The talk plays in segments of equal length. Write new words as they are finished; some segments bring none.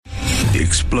The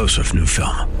explosive new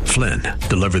film, Flynn,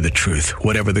 deliver the truth,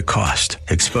 whatever the cost,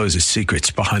 exposes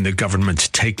secrets behind the government's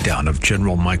takedown of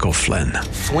General Michael Flynn.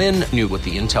 Flynn knew what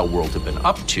the intel world had been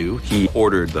up to. He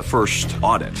ordered the first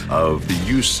audit of the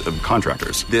use of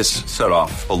contractors. This set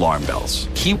off alarm bells.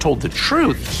 He told the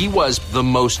truth. He was the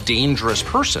most dangerous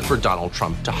person for Donald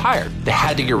Trump to hire. They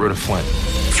had to get rid of Flynn.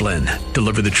 Flynn,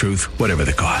 deliver the truth, whatever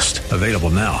the cost. Available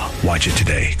now. Watch it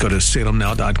today. Go to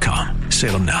salemnow.com.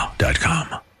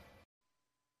 salemnow.com.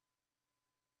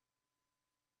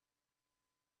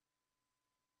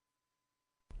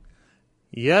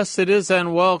 Yes, it is,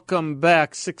 and welcome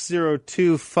back.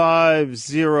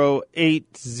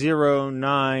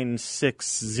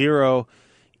 602-508-0960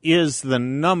 is the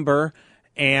number,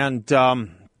 and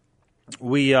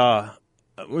we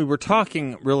were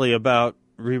talking really about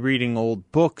rereading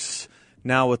old books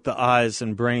now with the eyes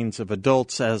and brains of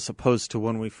adults as opposed to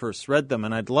when we first read them,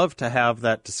 and I'd love to have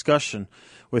that discussion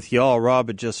with y'all. Rob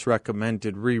had just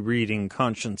recommended rereading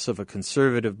Conscience of a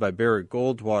Conservative by Barry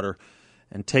Goldwater,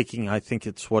 and taking, I think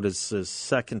it's what is his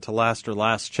second to last or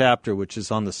last chapter, which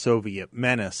is on the Soviet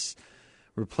menace,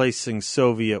 replacing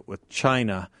Soviet with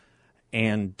China.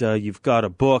 And you've got a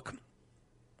book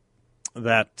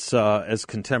that's as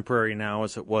contemporary now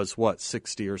as it was,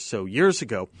 60 or so years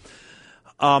ago.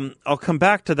 I'll come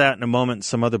back to that in a moment.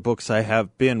 Some other books I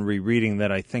have been rereading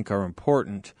that I think are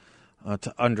important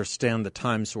to understand the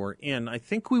times we're in. I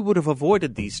think we would have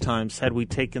avoided these times had we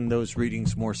taken those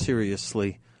readings more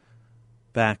seriously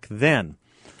back then.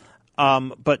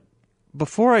 But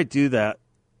before I do that,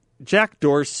 Jack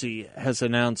Dorsey has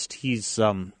announced he's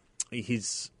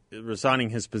resigning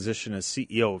his position as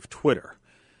CEO of Twitter.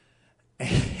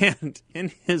 And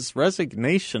in his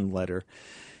resignation letter,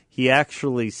 he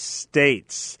actually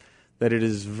states that it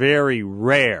is very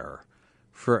rare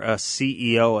for a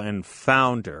CEO and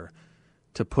founder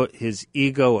to put his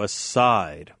ego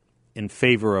aside in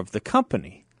favor of the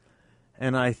company.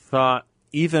 And I thought,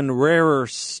 even rarer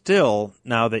still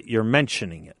now that you're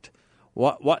mentioning it.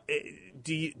 What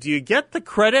do you get the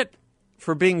credit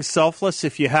for being selfless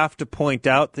if you have to point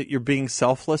out that you're being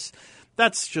selfless?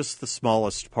 That's just the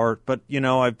smallest part, but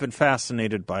I've been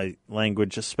fascinated by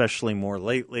language, especially more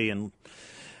lately, and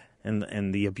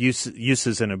the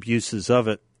uses and abuses of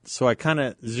it. So I kind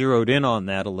of zeroed in on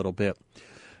that a little bit.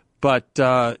 But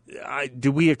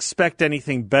do we expect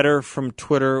anything better from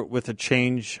Twitter with a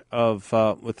change of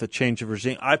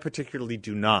regime? I particularly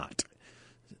do not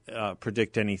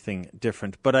predict anything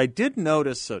different. But I did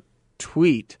notice a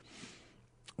tweet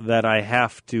that I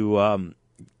have to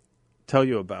tell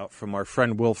you about from our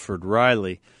friend Wilfred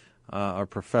Riley, our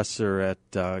professor at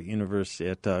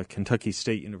Kentucky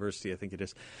State University, I think it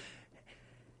is.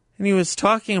 And he was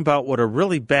talking about what a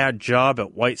really bad job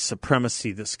at white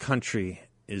supremacy this country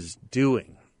is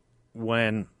doing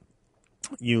when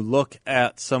you look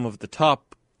at some of the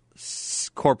top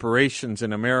corporations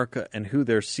in America and who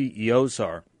their CEOs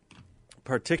are,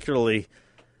 particularly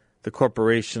the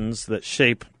corporations that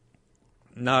shape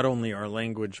not only our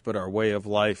language but our way of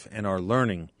life and our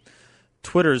learning.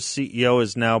 Twitter's CEO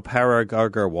is now Parag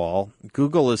Agrawal.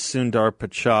 Google is Sundar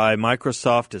Pichai.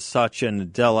 Microsoft is Satya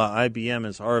Nadella. IBM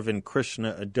is Arvind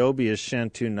Krishna. Adobe is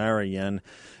Shantu Narayan.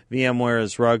 VMware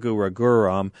is Raghu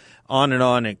Raghuram. On and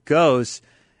on it goes.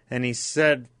 And he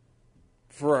said,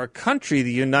 for our country,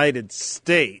 the United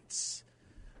States,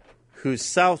 whose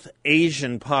South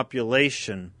Asian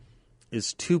population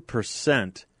is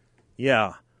 2%,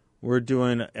 yeah, we're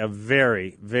doing a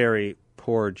very, very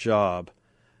poor job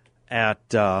at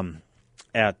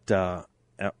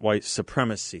white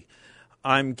supremacy.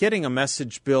 I'm getting a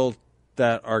message, Bill,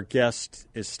 that our guest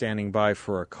is standing by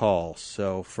for a call.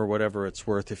 So for whatever it's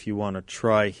worth, if you want to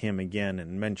try him again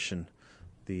and mention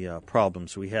the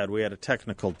problems we had a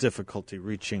technical difficulty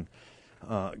reaching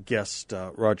guest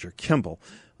Roger Kimball.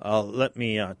 Let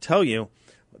me tell you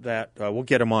that we'll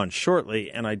get him on shortly,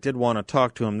 and I did want to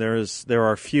talk to him. There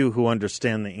are few who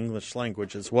understand the English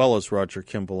language as well as Roger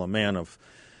Kimball, a man of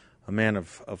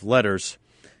letters.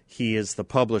 He is the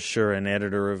publisher and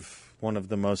editor of one of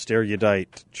the most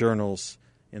erudite journals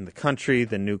in the country,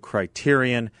 the New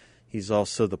Criterion. He's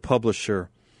also the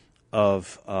publisher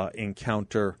of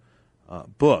Encounter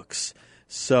Books.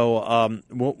 So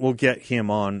we'll get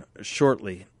him on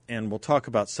shortly, and we'll talk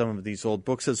about some of these old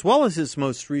books, as well as his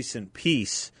most recent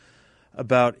piece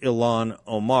about Ilhan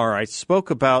Omar. I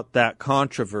spoke about that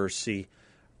controversy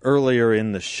earlier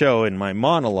in the show in my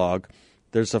monologue.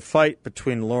 There's a fight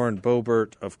between Lauren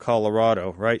Boebert of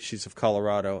Colorado, right? She's of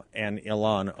Colorado, and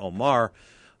Ilhan Omar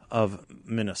of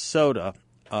Minnesota,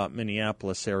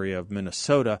 Minneapolis area of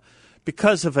Minnesota,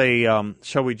 because of a,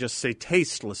 shall we just say,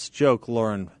 tasteless joke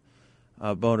Lauren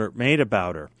Boebert made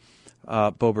about her.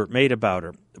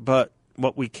 But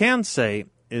what we can say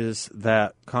is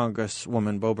that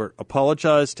Congresswoman Boebert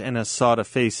apologized and has sought a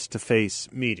face-to-face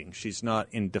meeting. She's not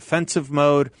in defensive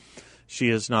mode. She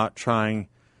is not trying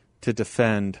to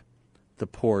defend the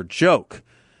poor joke.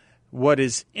 What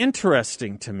is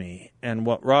interesting to me, and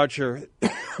what Roger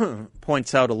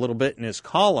points out a little bit in his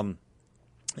column,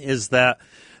 is that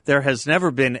there has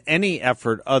never been any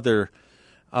effort other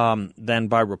than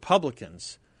by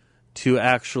Republicans to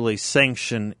actually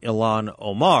sanction Ilhan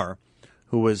Omar,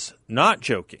 who was not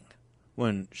joking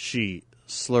when she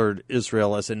slurred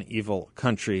Israel as an evil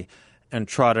country and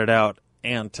trotted out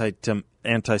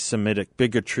anti-Semitic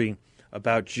bigotry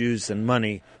about Jews and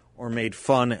money, or made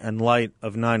fun and light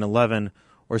of 9/11,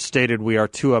 or stated we are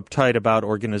too uptight about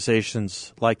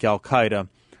organizations like Al-Qaeda,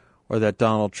 or that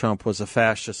Donald Trump was a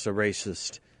fascist, a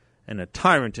racist, and a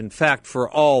tyrant. In fact, for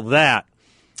all that,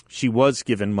 she was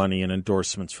given money and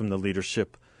endorsements from the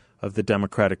leadership of the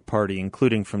Democratic Party,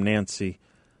 including from Nancy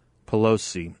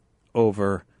Pelosi,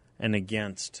 over and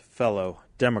against fellow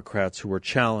Democrats who were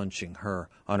challenging her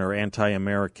on her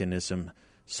anti-Americanism,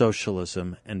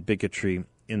 socialism, and bigotry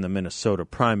in the Minnesota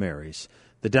primaries.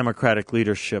 The Democratic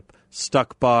leadership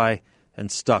stuck by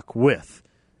and stuck with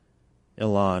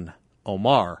Ilhan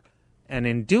Omar, and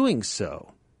in doing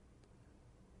so,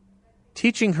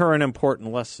 teaching her an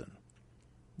important lesson,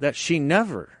 that she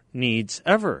never needs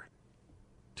ever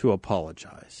to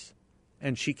apologize.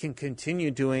 And she can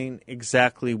continue doing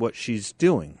exactly what she's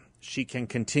doing. She can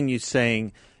continue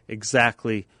saying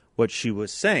exactly what she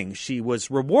was saying. She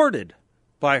was rewarded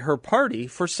by her party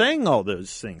for saying all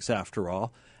those things, after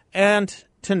all, and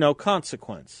to no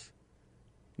consequence.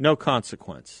 No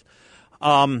consequence.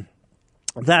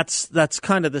 That's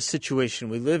kind of the situation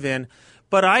we live in.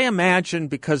 But I imagine,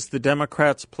 because the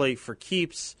Democrats play for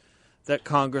keeps, that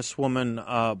Congresswoman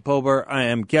Boebert, I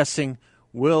am guessing,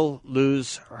 will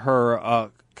lose her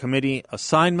committee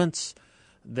assignments.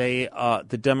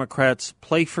 The Democrats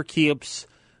play for keeps.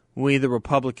 We, the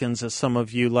Republicans, as some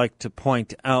of you like to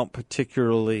point out,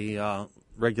 particularly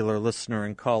regular listener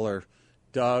and caller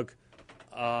Doug,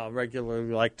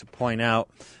 regularly like to point out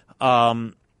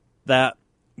that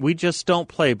we just don't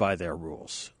play by their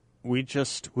rules. We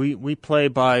play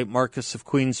by Marcus of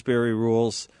Queensberry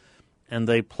rules, and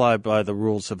they play by the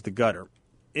rules of the gutter.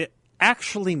 It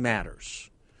actually matters.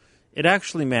 It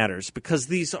actually matters, because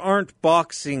these aren't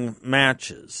boxing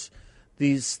matches.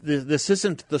 This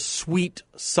isn't the sweet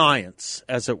science,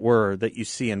 as it were, that you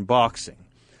see in boxing.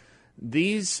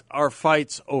 These are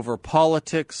fights over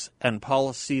politics and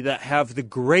policy that have the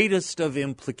greatest of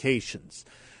implications.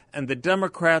 And the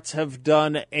Democrats have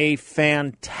done a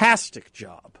fantastic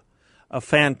job of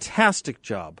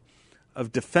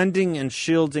defending and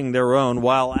shielding their own,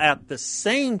 while at the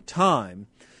same time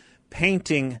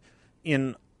painting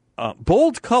in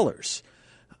bold colors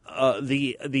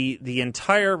the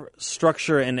entire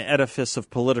structure and edifice of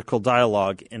political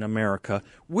dialogue in America,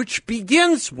 which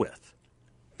begins with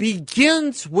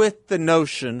the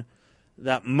notion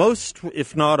that most,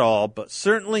 if not all, but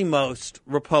certainly most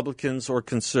Republicans or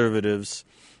conservatives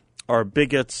are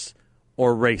bigots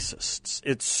or racists.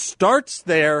 It starts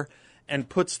there and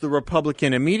puts the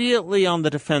Republican immediately on the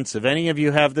defensive. Any of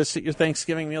you have this at your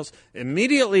Thanksgiving meals?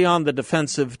 Immediately on the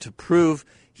defensive to prove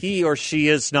he or she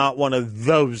is not one of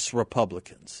those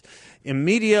Republicans.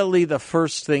 Immediately, the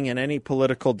first thing in any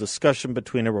political discussion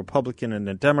between a Republican and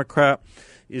a Democrat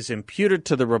is imputed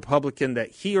to the Republican that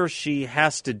he or she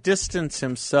has to distance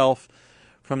himself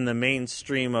from the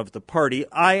mainstream of the party.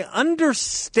 I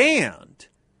understand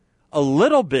a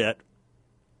little bit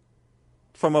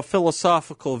from a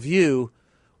philosophical view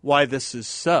why this is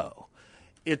so.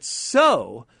 It's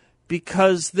so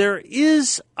because there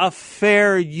is a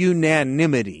fair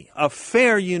unanimity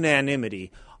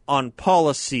on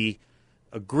policy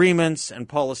agreements and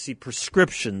policy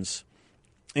prescriptions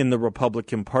in the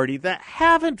Republican Party that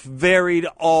haven't varied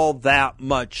all that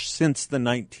much since the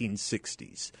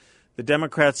 1960s. The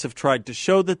Democrats have tried to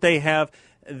show that they have.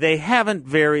 They haven't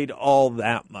varied all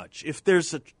that much. If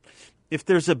there's a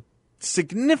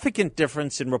significant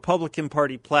difference in Republican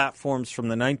Party platforms from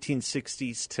the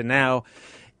 1960s to now,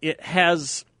 it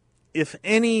has, if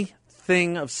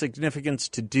anything of significance,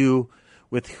 to do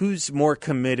with who's more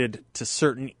committed to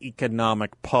certain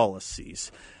economic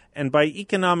policies. And by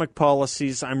economic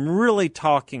policies, I'm really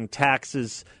talking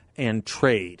taxes and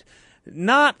trade,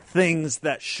 not things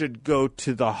that should go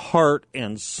to the heart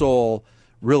and soul,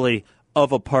 really,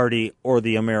 of a party or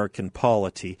the American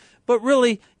polity, but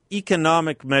really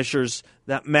economic measures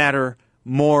that matter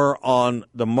more on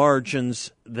the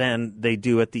margins than they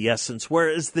do at the essence.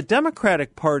 Whereas the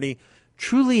Democratic Party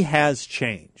truly has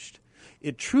changed.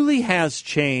 It truly has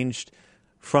changed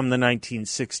from the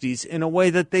 1960s in a way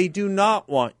that they do not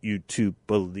want you to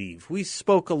believe. We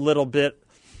spoke a little bit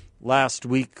last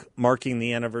week, marking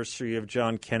the anniversary of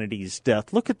John Kennedy's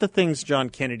death. Look at the things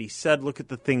John Kennedy said. Look at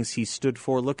the things he stood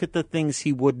for. Look at the things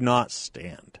he would not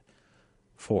stand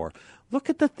for.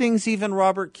 Look at the things even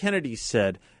Robert Kennedy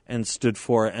said and stood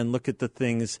for, and look at the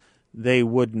things they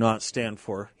would not stand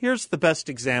for. Here's the best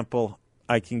example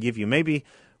I can give you. Maybe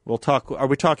we'll talk. Are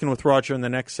we talking with Roger in the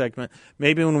next segment?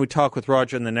 Maybe when we talk with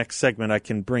Roger in the next segment, I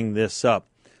can bring this up.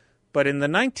 But in the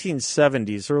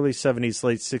 1970s, early 70s,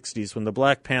 late 60s, when the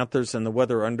Black Panthers and the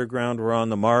Weather Underground were on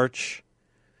the march,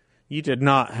 you did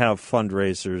not have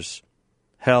fundraisers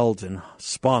held and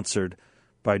sponsored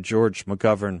by George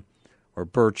McGovern or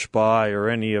Birch Bayh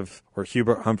or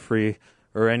Hubert Humphrey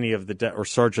or any of the or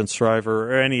Sargent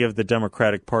Shriver or any of the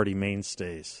Democratic Party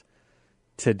mainstays.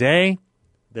 Today,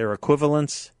 their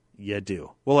equivalents, you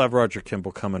do. We'll have Roger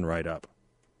Kimball coming right up.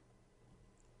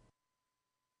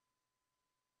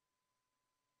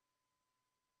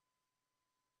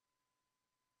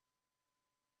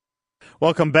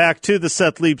 Welcome back to the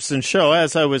Seth Leibsohn Show.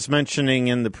 As I was mentioning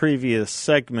in the previous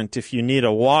segment, if you need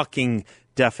a walking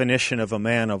definition of a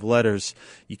man of letters,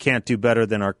 you can't do better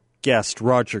than our guest,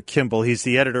 Roger Kimball. He's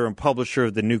the editor and publisher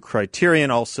of The New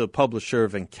Criterion, also publisher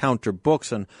of Encounter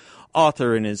Books, an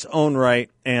author in his own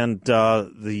right, and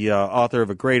the author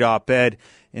of a great op-ed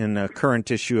in a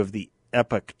current issue of the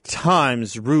Epoch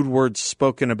Times, Rude Words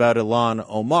Spoken About Ilhan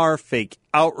Omar, Fake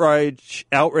Outrage,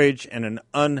 and an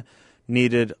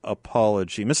Unneeded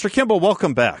Apology. Mr. Kimball,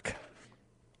 welcome back.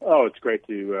 Oh, it's great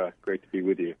to be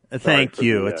with you. Thank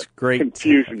you. It's great.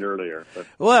 Confusion earlier. But.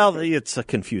 Well, it's a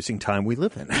confusing time we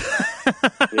live in.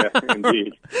 Yeah,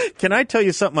 indeed. Can I tell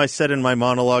you something I said in my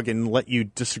monologue and let you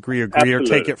disagree, agree,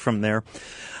 Absolutely. or take it from there?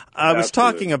 I was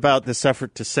talking about this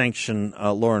effort to sanction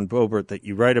Lauren Boebert that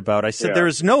you write about. I said there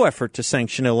is no effort to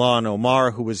sanction Ilhan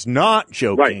Omar, who was not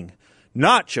joking. Right.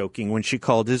 Not joking when she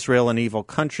called Israel an evil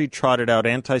country, trotted out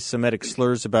anti-Semitic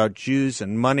slurs about Jews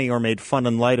and money, or made fun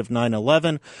and light of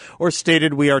 9/11, or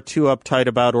stated we are too uptight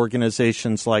about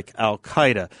organizations like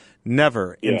Al-Qaeda.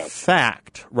 Never. In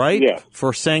fact, right? Yes.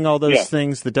 For saying all those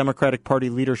things, the Democratic Party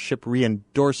leadership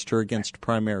re-endorsed her against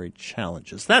primary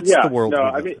challenges. That's the world we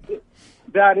live in.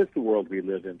 That is the world we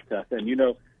live in, Seth. And,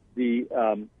 the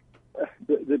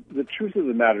truth of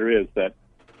the matter is that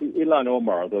Ilhan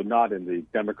Omar, though not in the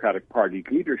Democratic Party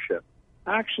leadership,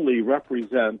 actually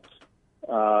represents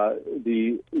what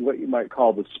you might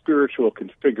call the spiritual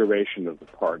configuration of the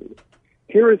party.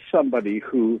 Here is somebody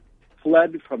who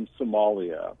fled from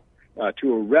Somalia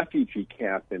to a refugee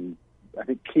camp in, I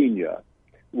think, Kenya,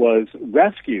 was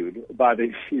rescued by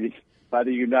the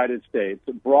United States,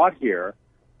 brought here,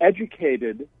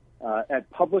 educated at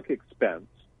public expense.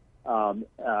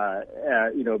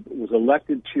 Was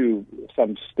elected to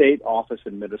some state office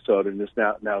in Minnesota and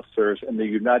now serves in the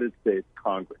United States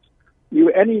Congress.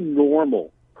 Any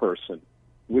normal person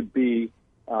would be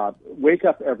wake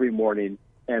up every morning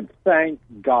and thank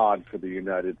God for the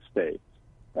United States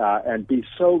and be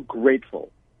so grateful.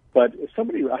 But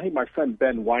I think my friend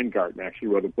Ben Weingarten actually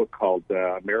wrote a book called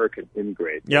American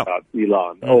Ingrate about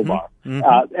Ilhan Omar,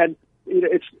 and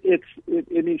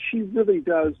she really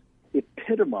does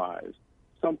epitomize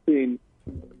something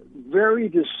very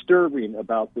disturbing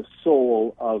about the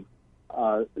soul of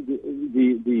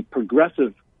the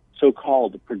progressive,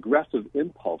 so-called progressive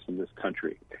impulse in this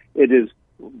country. It is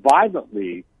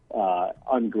violently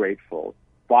ungrateful,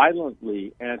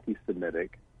 violently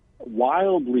anti-Semitic,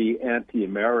 wildly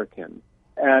anti-American,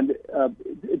 and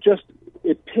it just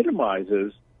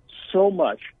epitomizes so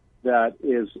much that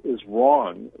is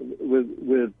wrong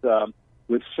with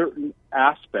certain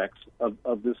aspects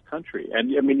of this country.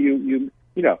 And I mean,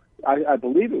 I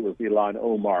believe it was Ilhan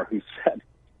Omar who said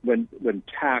when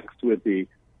taxed with the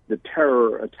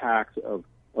terror attacks of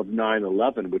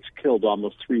 9/11, which killed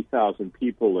almost 3,000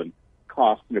 people and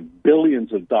cost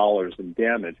billions of dollars in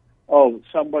damage. Oh,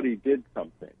 somebody did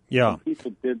something. Yeah,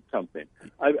 people did something.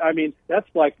 I mean,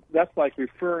 that's like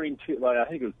referring to, I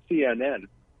think it was CNN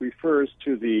refers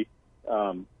to the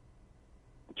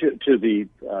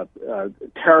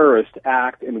terrorist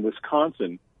act in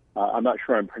Wisconsin. I'm not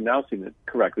sure I'm pronouncing it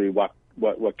correctly.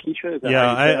 Waukesha? Is that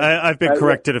I've been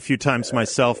corrected a few times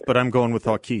myself, but I'm going with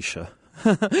Waukesha.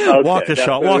 Okay,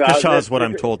 Waukesha is what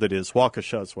I'm told it is.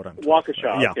 Waukesha is what I'm told.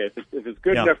 Waukesha. Yeah. Okay, if it's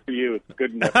good enough for you, it's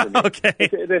good enough for me. Okay.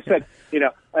 They said,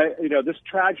 this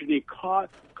tragedy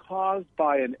caused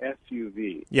by an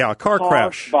SUV. Yeah, a car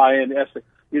crash. By an SUV.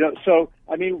 So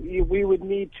I mean, we would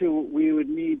need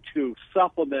to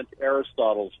supplement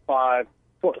Aristotle's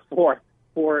four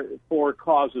four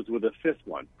causes with a fifth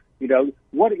one. You know,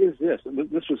 what is this?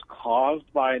 This was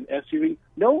caused by an SUV?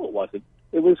 No, it wasn't.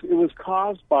 It was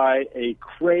caused by a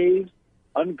crazed,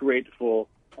 ungrateful,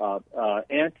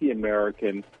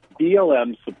 anti-American,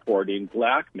 BLM-supporting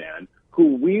black man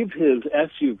who weaved his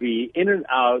SUV in and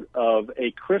out of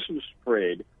a Christmas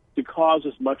parade to cause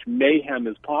as much mayhem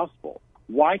as possible.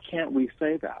 Why can't we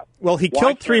say that? Well, he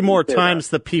killed three more times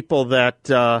the people that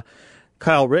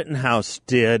Kyle Rittenhouse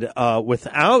did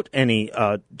without any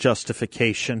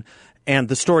justification. And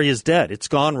the story is dead. It's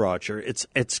gone, Roger.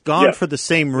 It's gone for the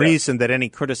same reason that any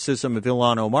criticism of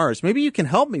Ilhan Omar is. Maybe you can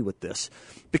help me with this,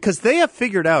 because they have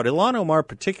figured out, Ilhan Omar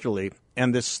particularly,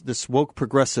 and this woke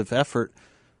progressive effort,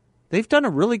 they've done a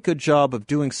really good job of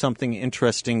doing something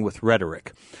interesting with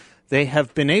rhetoric. They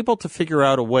have been able to figure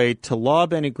out a way to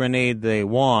lob any grenade they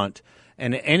want,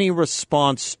 and any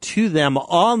response to them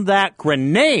on that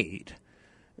grenade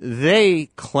they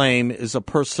claim is a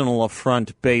personal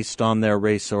affront based on their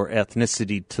race or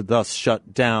ethnicity, to thus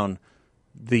shut down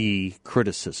the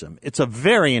criticism. It's a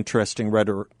very interesting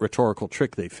rhetorical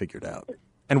trick they figured out.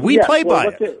 And we play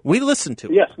by it. We listen to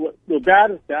it. Yes, well,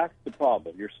 that's the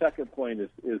problem. Your second point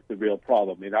is the real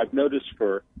problem. I mean, I've noticed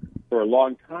for a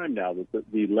long time now that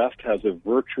the left has a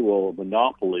virtual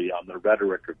monopoly on the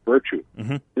rhetoric of virtue.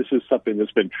 Mm-hmm. This is something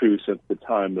that's been true since the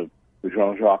time of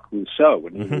Jean-Jacques Rousseau,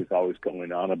 when he was always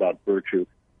going on about virtue.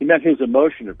 He meant his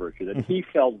emotion of virtue, that he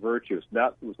felt virtuous.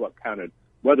 That was what counted.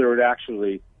 Whether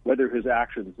his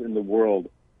actions in the world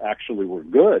actually were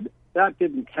good, that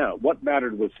didn't count. What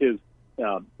mattered was his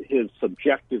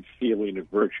subjective feeling of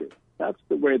virtue. That's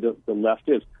the way the left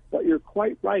is. But you're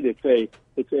quite right. It's a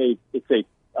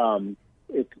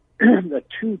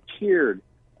two-tiered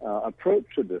approach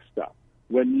to this stuff.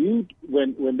 When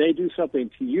they do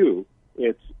something to you,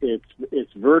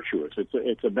 it's virtuous.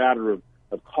 It's a matter of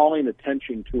calling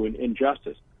attention to an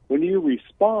injustice. When you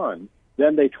respond,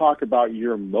 then they talk about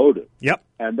your motive. Yep.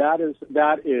 And that is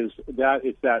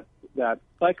that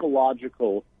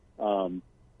psychological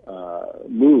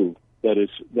move that is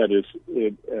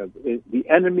the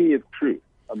enemy of truth,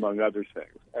 among other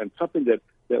things, and something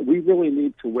that we really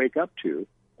need to wake up to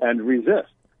and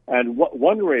resist. And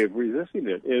one way of resisting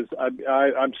it is,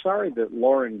 I'm sorry that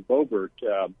Lauren Boebert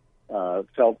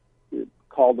felt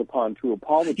called upon to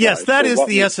apologize. Yes, that is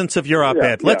the essence of your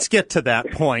op-ed. Let's get to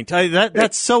that point.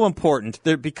 That's so important,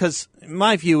 because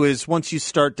my view is once you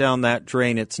start down that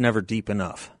drain, it's never deep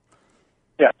enough.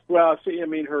 Yes, well, see, I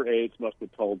mean, her aides must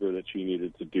have told her that she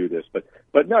needed to do this, but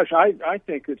no, I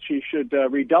think that she should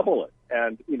redouble it.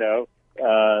 And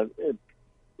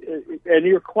and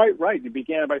you're quite right. You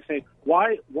began by saying,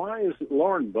 why is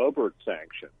Lauren Boebert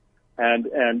sanctioned and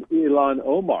Ilhan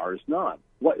Omar is not?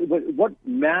 What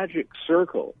magic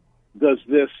circle does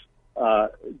this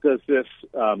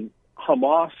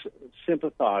Hamas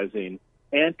sympathizing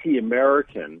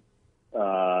anti-American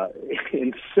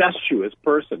incestuous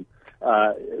person?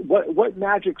 What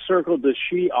magic circle does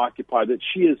she occupy that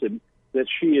she is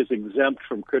exempt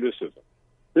from criticism?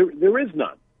 There is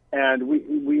none, and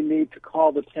we need to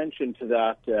call attention to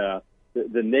that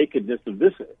the nakedness of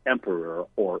this emperor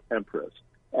or empress.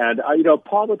 And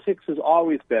politics has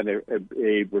always been a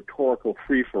rhetorical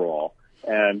free-for-all,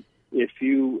 and if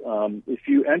you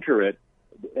enter it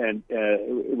and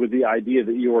with the idea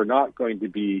that you are not going to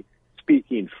be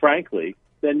speaking frankly,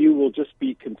 then you will just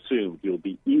be consumed. You'll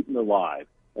be eaten alive,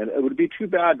 and it would be too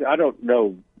bad. I don't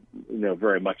know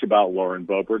very much about Lauren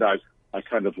Boebert. I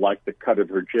kind of like the cut of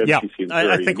her jib. Yeah,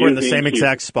 I think we're in the same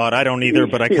exact spot. I don't either,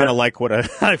 but I kind of like what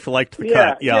I've liked the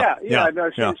cut.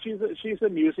 No, she's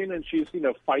amusing and she's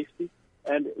feisty,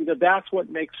 and that's what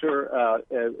makes her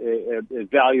a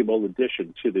valuable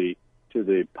addition to the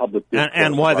public discourse.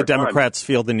 And why the Democrats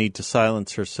feel the need to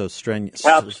silence her so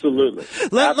strenuously. Absolutely.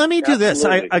 Let me do this.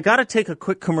 I got to take a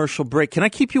quick commercial break. Can I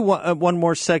keep you one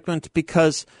more segment,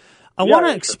 because I want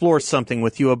to explore something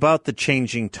with you about the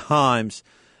changing times.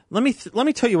 Let me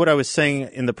tell you what I was saying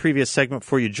in the previous segment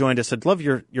before you joined us. I'd love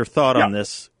your thought on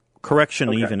this,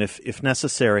 correction even if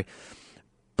necessary.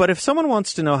 But if someone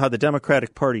wants to know how the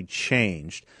Democratic Party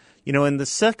changed, in the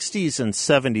 60s and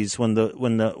 70s when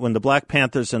the Black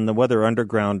Panthers and the Weather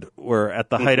Underground were at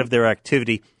the height of their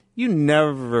activity, you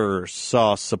never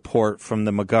saw support from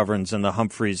the McGoverns and the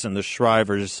Humphreys and the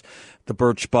Shrivers, the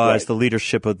Birch Bayhs, the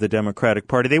leadership of the Democratic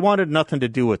Party. They wanted nothing to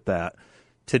do with that.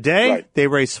 Today, they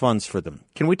raise funds for them.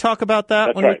 Can we talk about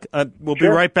that? We'll be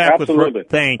right back with.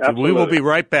 Thank you. We will be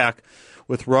right back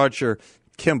with Roger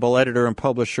Kimball, editor and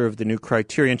publisher of The New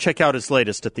Criterion. Check out his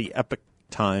latest at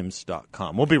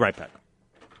theepictimes.com. We'll be right back.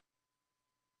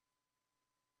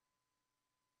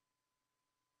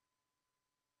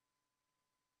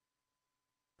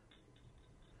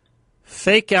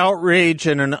 Fake outrage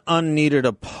and an unneeded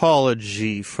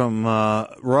apology from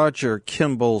Roger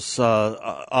Kimball's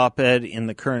op-ed in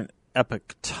the current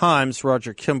Epoch Times.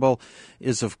 Roger Kimball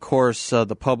is, of course,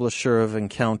 the publisher of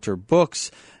Encounter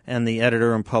Books and the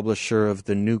editor and publisher of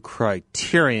The New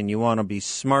Criterion. You want to be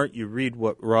smart, you read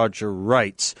what Roger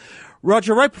writes.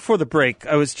 Roger, right before the break,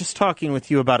 I was just talking with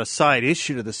you about a side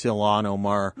issue to this Ilhan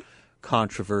Omar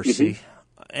controversy,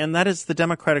 and that is the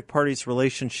Democratic Party's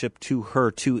relationship to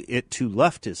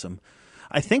leftism.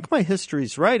 I think my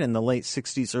history's right. In the late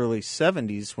 60s, early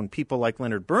 70s, when people like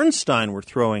Leonard Bernstein were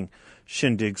throwing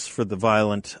shindigs for the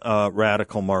violent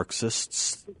radical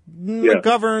Marxists,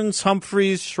 McGoverns,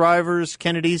 Humphreys, Shrivers,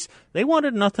 Kennedys, they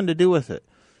wanted nothing to do with it.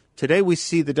 Today we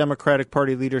see the Democratic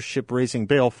Party leadership raising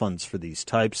bail funds for these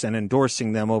types and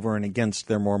endorsing them over and against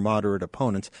their more moderate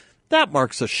opponents. That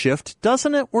marks a shift,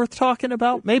 doesn't it? Worth talking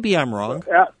about? Maybe I'm wrong.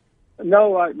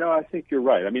 No, I think you're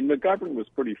right. I mean, McGovern was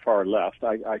pretty far left.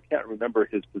 I can't remember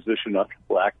his position on the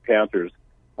Black Panthers.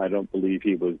 I don't believe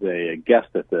he was a guest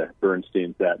at the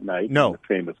Bernsteins that night. No. In the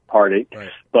famous party. Right.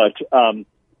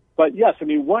 But yes, I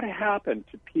mean, what happened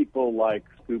to people like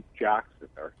Scoop Jackson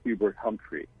or Hubert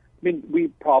Humphrey? I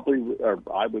mean,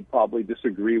 I would probably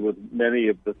disagree with many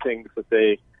of the things that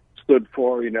they stood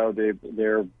for,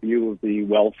 their view of the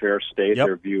welfare state,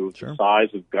 their view of the size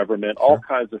of government, all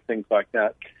kinds of things like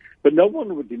that. But no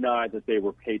one would deny that they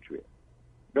were patriots.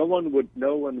 No one would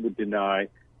deny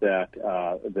that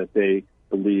they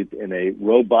believed in a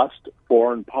robust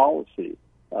foreign policy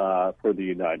for the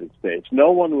United States.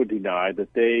 No one would deny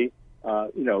that they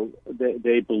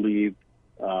believed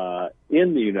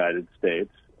in the United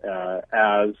States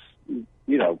as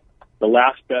the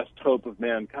last best hope of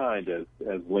mankind, as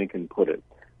Lincoln put it.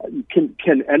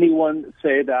 Can anyone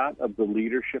say that of the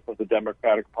leadership of the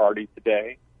Democratic Party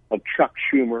today, of Chuck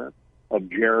Schumer, of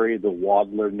Jerry the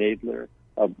Waddler Nadler,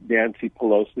 of Nancy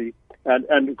Pelosi?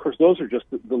 And of course, those are just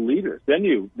the leaders. Then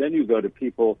you go to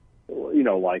people,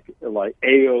 like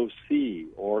AOC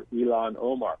or Ilhan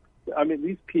Omar. I mean,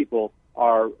 these people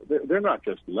they're not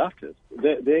just leftists.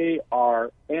 They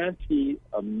are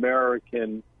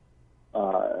anti-American,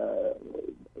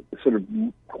 sort of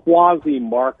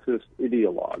quasi-Marxist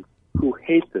ideologues who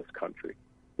hate this country.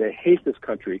 They hate this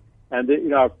country. And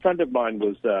a friend of mine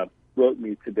wrote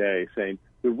me today saying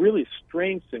the really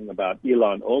strange thing about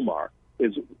Ilhan Omar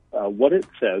is what it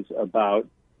says about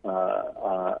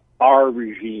our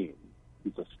regime.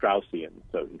 He's a Straussian,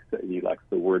 so he likes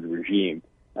the word regime.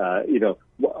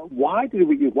 Why did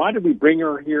we bring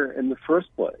her here in the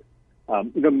first place?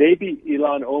 Maybe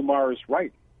Ilhan Omar is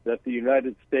right that the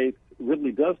United States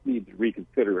really does need to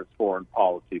reconsider its foreign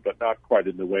policy, but not quite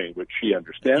in the way in which she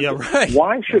understands it. Right.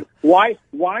 Why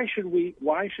should we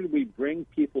bring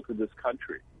people to this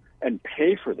country and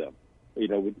pay for them,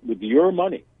 with your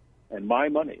money and my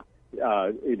money?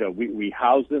 We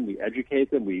house them, we educate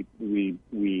them, we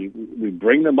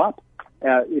bring them up,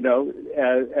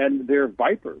 and they're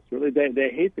vipers. Really, they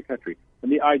hate the country.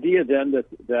 And the idea then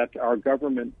that our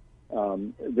government,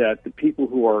 that the people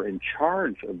who are in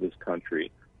charge of this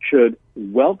country should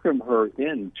welcome her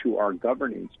into our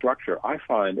governing structure, I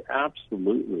find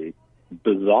absolutely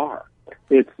bizarre.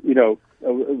 It's,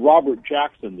 Robert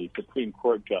Jackson, the Supreme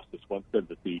Court justice, once said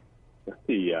that the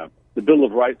Bill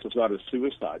of Rights was not a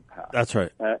suicide pact. That's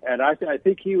right. And I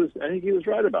think he was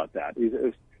right about that.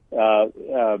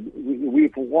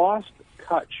 We've lost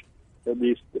touch, at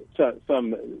least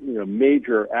some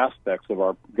major aspects of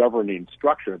our governing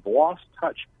structure have lost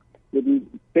touch with the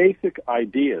basic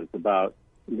ideas about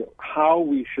how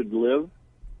we should live,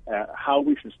 how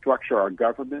we should structure our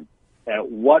government,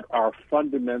 and what our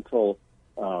fundamental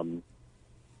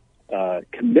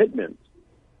commitments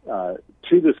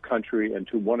to this country and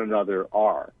to one another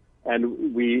are.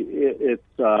 And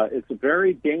it's a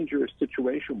very dangerous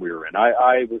situation we're in.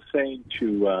 I was saying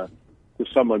to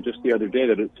someone just the other day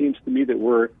that it seems to me that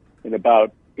we're in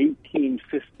about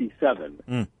 1857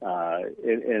 in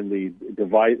the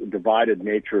divided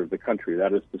nature of the country.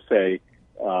 That is to say,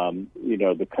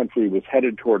 the country was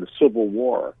headed toward a civil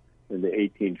war in the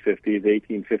 1850s.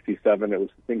 1857,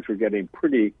 things were getting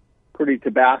pretty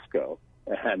Tabasco,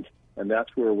 and that's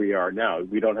where we are now.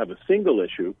 We don't have a single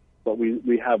issue, but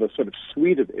we have a sort of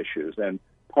suite of issues, and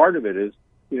part of it is,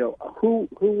 who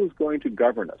is going to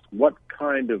govern us? What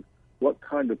kind of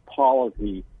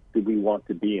polity do we want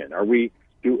to be in? Are we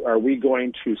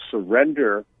going to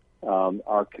surrender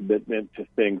our commitment to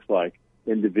things like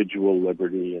individual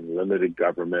liberty and limited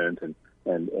government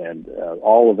and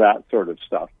all of that sort of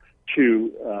stuff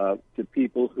to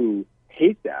people who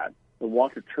hate that and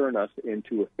want to turn us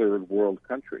into a third world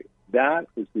country? That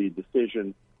is the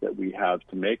decision that we have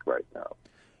to make right now.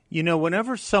 You know,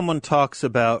 whenever someone talks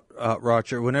about,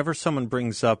 Roger, whenever someone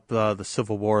brings up the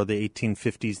Civil War, the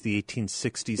 1850s, the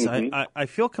 1860s, I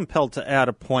feel compelled to add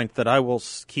a point that I will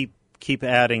keep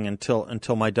adding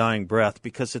until my dying breath,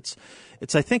 because it's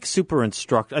I think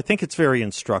I think it's very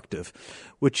instructive,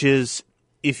 which is,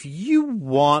 if you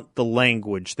want the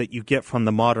language that you get from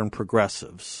the modern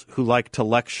progressives who like to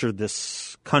lecture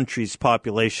this country's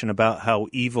population about how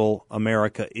evil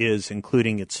America is,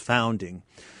 including its founding,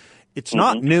 it's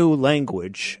not new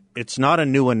language. It's not a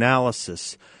new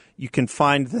analysis. You can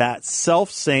find that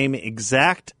self-same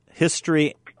exact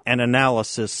history and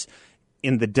analysis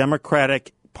in the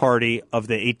Democratic Party of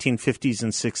the 1850s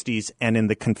and 60s and in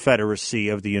the Confederacy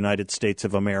of the United States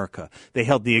of America. They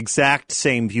held the exact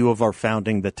same view of our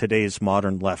founding that today's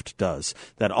modern left does,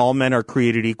 that all men are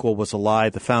created equal was a lie,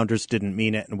 the founders didn't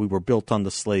mean it, and we were built on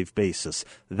the slave basis.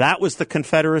 That was the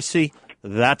Confederacy.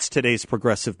 That's today's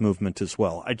progressive movement as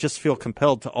well. I just feel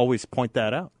compelled to always point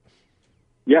that out.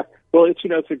 Yeah, well,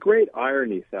 it's a great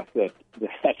irony, Seth, that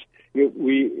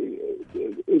we,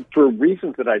 for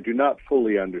reasons that I do not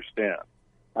fully understand,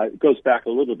 it goes back a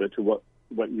little bit to what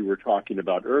you were talking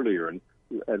about earlier and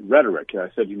rhetoric. I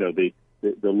said, the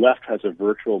left has a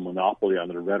virtual monopoly on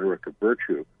the rhetoric of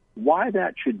virtue. Why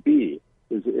that should be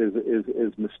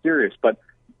is mysterious, but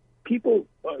people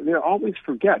they always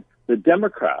forget. The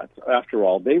Democrats, after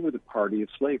all, they were the party of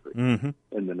slavery in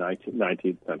the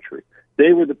 19th century.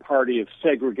 They were the party of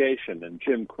segregation and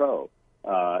Jim Crow,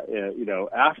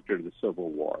 after the Civil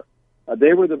War.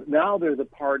 They're the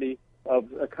party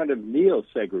of a kind of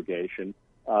neo-segregation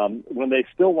when they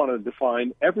still want to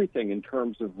define everything in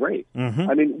terms of race.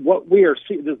 I mean, what we are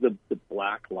seeing is the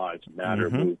Black Lives Matter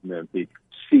movement, the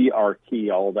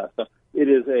CRT, all of that stuff. It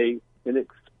is an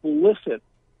explicit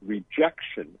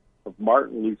rejection of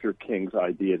Martin Luther King's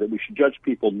idea that we should judge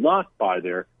people not by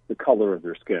the color of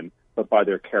their skin, but by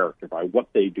their character, by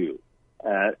what they do.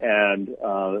 To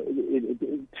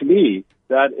me,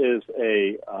 that is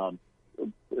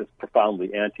is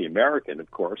profoundly anti-American, of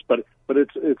course, but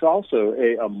it's also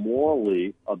a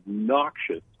morally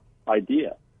obnoxious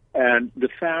idea. And the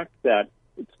fact that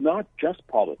it's not just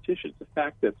politicians, the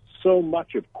fact that so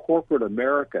much of corporate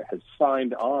America has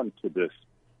signed on to this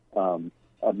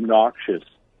obnoxious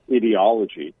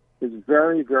ideology is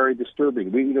very, very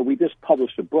disturbing. We just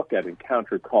published a book at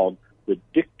Encounter called "The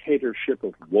Dictatorship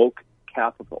of Woke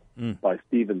Capital" by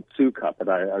Stephen Sukup, and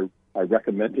I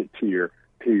recommend it to your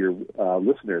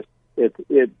listeners.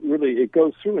 It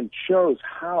goes through and shows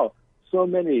how so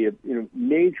many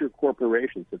major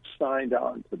corporations have signed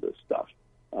on to this stuff.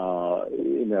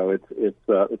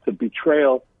 It's a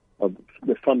betrayal of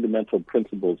the fundamental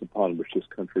principles upon which this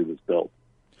country was built.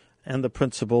 And the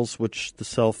principles which the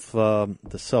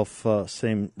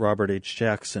same Robert H.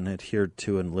 Jackson adhered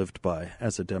to and lived by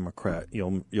as a Democrat.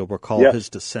 You'll recall his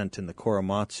dissent in the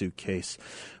Korematsu case,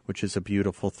 which is a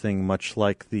beautiful thing, much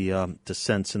like the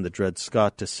dissents in the Dred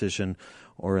Scott decision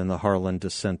or in the Harlan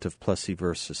dissent of Plessy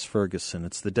versus Ferguson.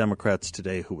 It's the Democrats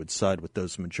today who would side with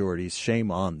those majorities.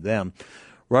 Shame on them.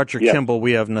 Roger Kimball,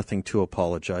 we have nothing to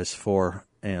apologize for,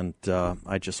 and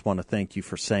I just want to thank you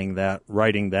for saying that,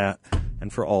 writing that,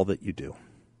 and for all that you do.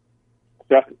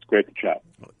 Seth, it's great to chat.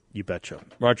 You betcha.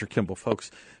 Roger Kimball,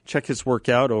 folks. Check his work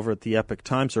out over at the Epoch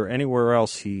Times or anywhere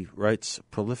else. He writes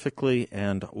prolifically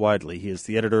and widely. He is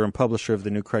the editor and publisher of The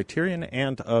New Criterion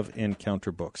and of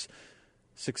Encounter Books.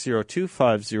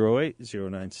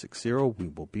 602-508-0960. We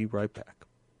will be right back.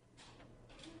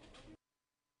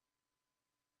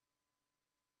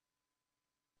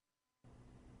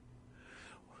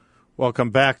 Welcome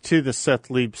back to the Seth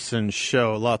Leibsohn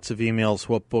Show. Lots of emails.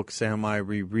 What books am I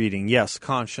rereading? Yes,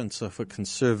 Conscience of a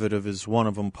Conservative is one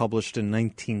of them, published in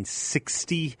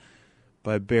 1960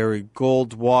 by Barry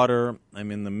Goldwater.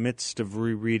 I'm in the midst of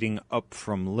rereading Up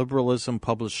From Liberalism,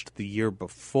 published the year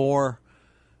before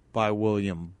by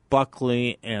William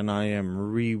Buckley, and I am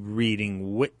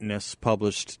rereading Witness,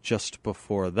 published just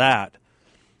before that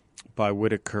by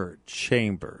Whittaker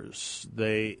Chambers.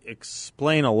 They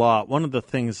explain a lot. One of the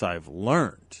things I've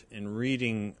learned in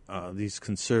reading these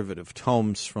conservative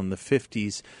tomes from the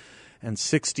 50s and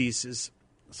 60s is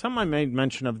something I made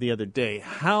mention of the other day,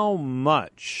 how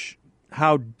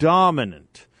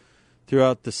dominant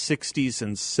throughout the 60s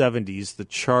and 70s the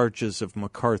charges of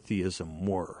McCarthyism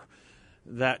were.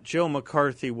 That Joe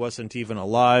McCarthy wasn't even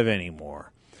alive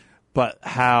anymore, but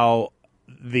how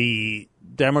the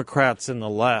Democrats and the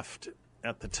left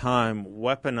at the time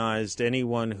weaponized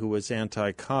anyone who was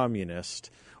anti-communist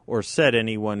or said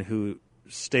anyone who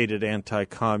stated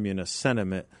anti-communist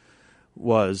sentiment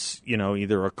was,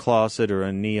 either a closet or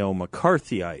a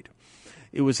neo-McCarthyite.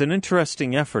 It was an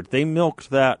interesting effort. They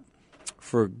milked that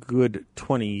for a good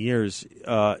 20 years,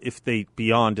 if they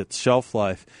beyond its shelf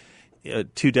life,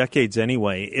 2 decades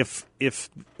anyway. If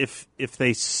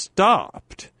they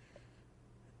stopped,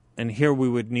 and here we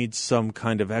would need some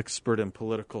kind of expert in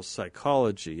political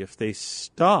psychology, if they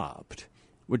stopped,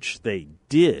 which they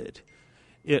did,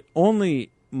 it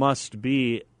only must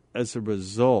be as a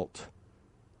result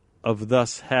of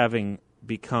thus having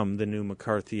become the new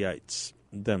McCarthyites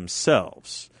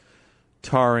themselves,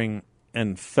 tarring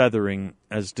and feathering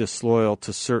as disloyal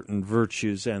to certain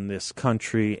virtues and this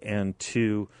country, and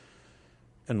to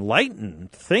enlighten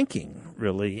thinking,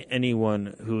 really,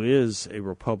 anyone who is a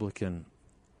Republican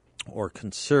or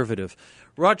conservative.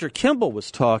 Roger Kimball was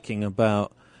talking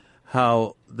about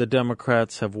how the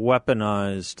Democrats have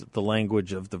weaponized the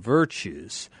language of the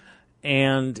virtues,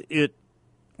 and it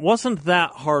wasn't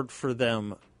that hard for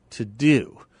them to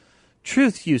do.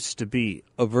 Truth used to be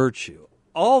a virtue.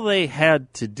 All they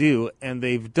had to do, and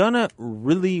they've done it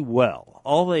really well,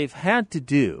 all they've had to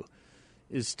do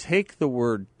is take the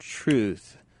word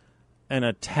truth and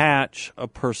attach a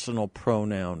personal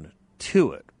pronoun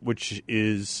to it, which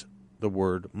is the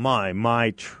word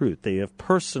my truth. They have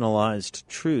personalized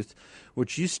truth,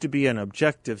 which used to be an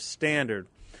objective standard,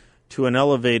 to an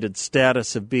elevated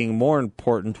status of being more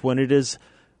important when it is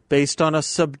based on a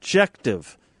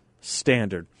subjective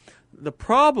standard. The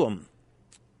problem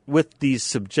with these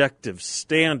subjective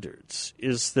standards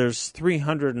is there's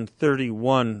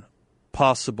 331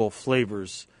 possible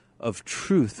flavors of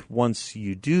truth once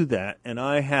you do that, and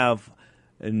I have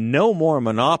no more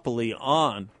monopoly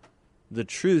on the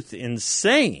truth in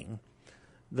saying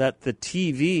that the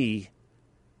TV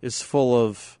is full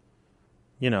of,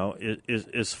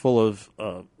 is full of,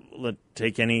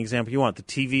 take any example you want. The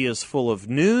TV is full of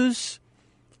news,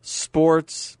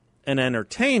 sports, and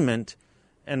entertainment,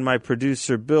 and my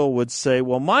producer Bill would say,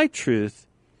 well, my truth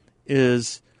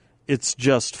is it's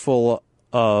just full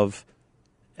of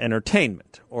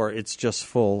entertainment, or it's just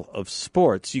full of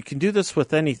sports. You can do this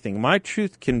with anything. My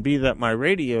truth can be that my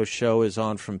radio show is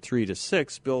on from 3 to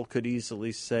 6. Bill could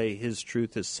easily say his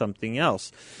truth is something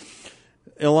else.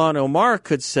 Ilhan Omar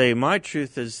could say, my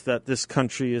truth is that this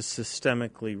country is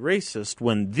systemically racist,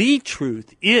 when the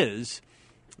truth is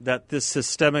that this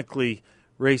systemically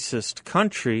racist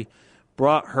country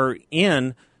brought her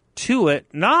in to it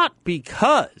not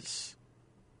because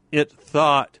it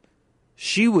thought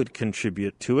she would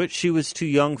contribute to it. She was too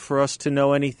young for us to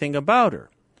know anything about her.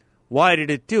 Why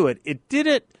did it do it? It did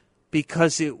it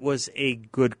because it was a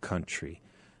good country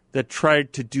that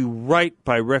tried to do right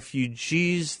by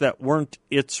refugees that weren't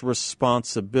its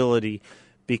responsibility,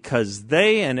 because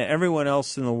they and everyone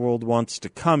else in the world wants to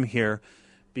come here,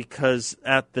 because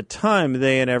at the time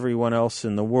they and everyone else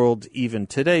in the world, even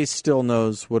today, still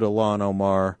knows what Ilhan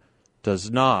Omar does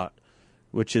not,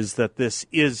 which is that this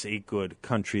is a good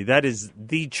country. That is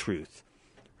the truth.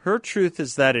 Her truth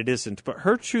is that it isn't, but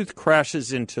her truth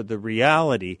crashes into the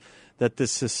reality that the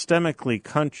systemically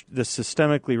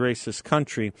racist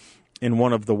country in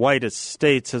one of the whitest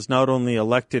states has not only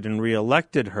elected and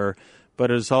reelected her,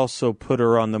 but has also put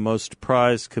her on the most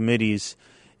prized committees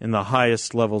in the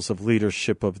highest levels of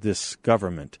leadership of this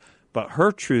government. But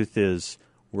her truth is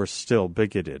we're still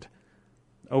bigoted.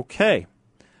 Okay.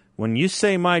 When you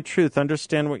say my truth,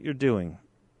 understand what you're doing.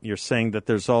 You're saying that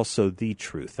there's also the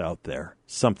truth out there,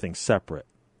 something separate,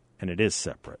 and it is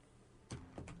separate.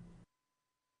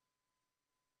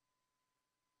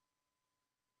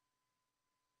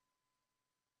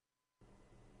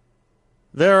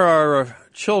 There are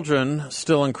children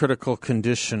still in critical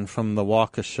condition from the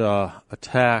Waukesha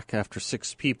attack after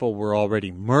 6 people were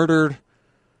already murdered,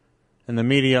 and the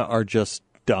media are just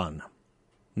done.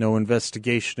 No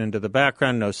investigation into the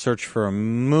background, no search for a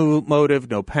motive,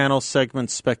 no panel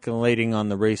segments speculating on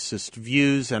the racist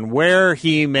views and where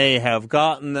he may have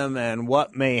gotten them and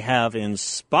what may have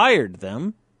inspired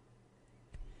them.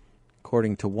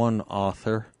 According to one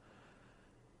author,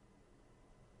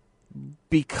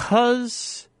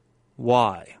 because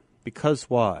why? Because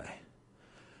why?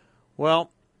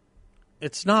 Well,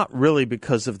 it's not really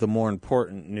because of the more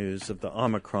important news of the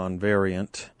Omicron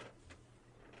variant,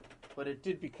 but it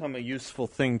did become a useful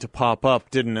thing to pop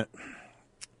up, didn't it?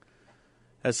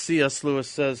 As C.S. Lewis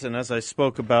says, and as I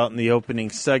spoke about in the opening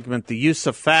segment, the use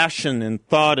of fashion and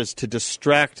thought is to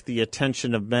distract the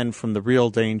attention of men from the real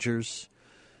dangers.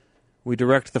 We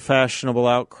direct the fashionable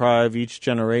outcry of each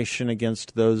generation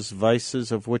against those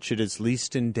vices of which it is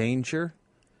least in danger,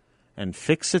 and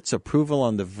fix its approval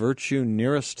on the virtue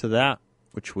nearest to that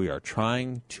which we are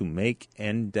trying to make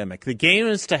endemic. The game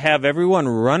is to have everyone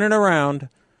running around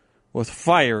with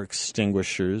fire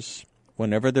extinguishers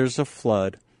whenever there's a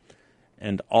flood,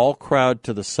 and all crowd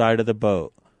to the side of the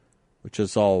boat, which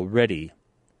is already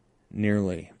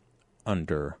nearly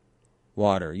under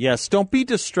water. Yes, don't be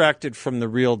distracted from the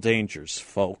real dangers,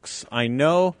 folks. I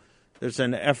know there's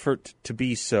an effort to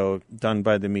be so done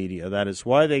by the media. That is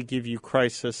why they give you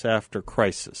crisis after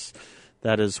crisis.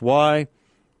 That is why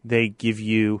they give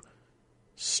you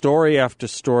story after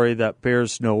story that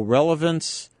bears no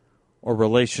relevance or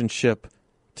relationship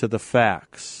to the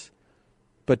facts.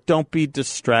 But don't be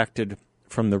distracted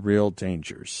from the real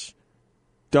dangers.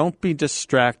 Don't be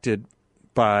distracted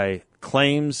by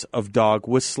claims of dog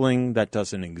whistling that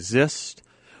doesn't exist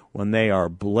when they are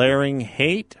blaring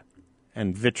hate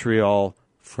and vitriol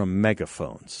from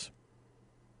megaphones.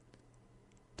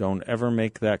 Don't ever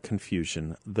make that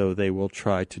confusion, though they will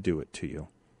try to do it to you.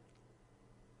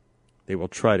 They will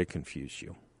try to confuse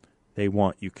you. They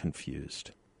want you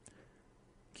confused.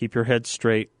 Keep your head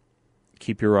straight.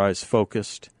 Keep your eyes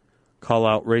focused. Call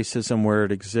out racism where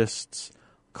it exists.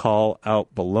 Call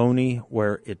out baloney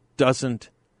where it doesn't.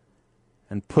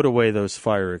 And put away those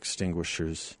fire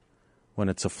extinguishers when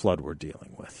it's a flood we're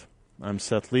dealing with. I'm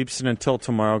Seth Leibson. Until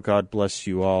tomorrow, God bless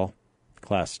you all.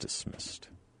 Class dismissed.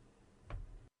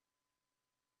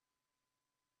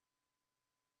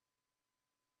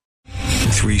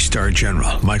 Three-star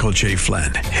General Michael J.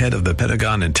 Flynn, head of the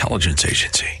Pentagon Intelligence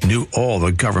Agency, knew all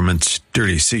the government's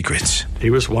dirty secrets. He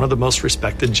was one of the most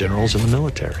respected generals in the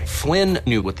military. Flynn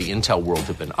knew what the intel world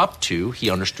had been up to.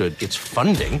 He understood its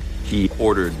funding. He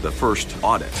ordered the first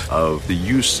audit of the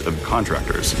use of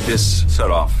contractors. This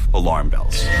set off alarm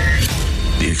bells.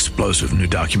 The explosive new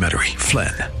documentary,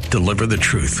 Flynn, Deliver the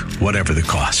Truth, Whatever the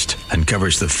Cost,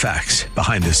 uncovers the facts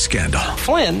behind this scandal.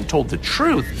 Flynn told the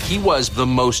truth. He was the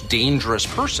most dangerous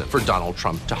person for Donald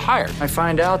Trump to hire. I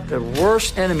find out the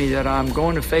worst enemy that I'm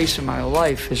going to face in my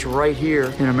life is right here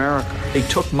in America. They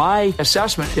took my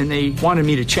assessment and they wanted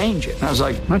me to change it. And I was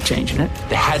like, I'm not changing it.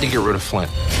 They had to get rid of Flynn.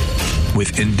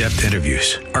 With in-depth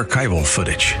interviews, archival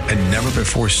footage, and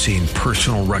never-before-seen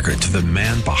personal records of the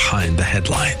man behind the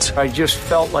headlines. I just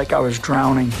felt like I was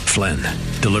drowning. Flynn,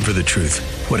 Deliver the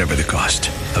Truth, Whatever the Cost.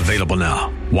 Available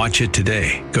now. Watch it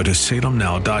today. Go to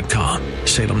salemnow.com.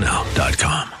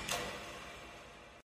 salemnow.com.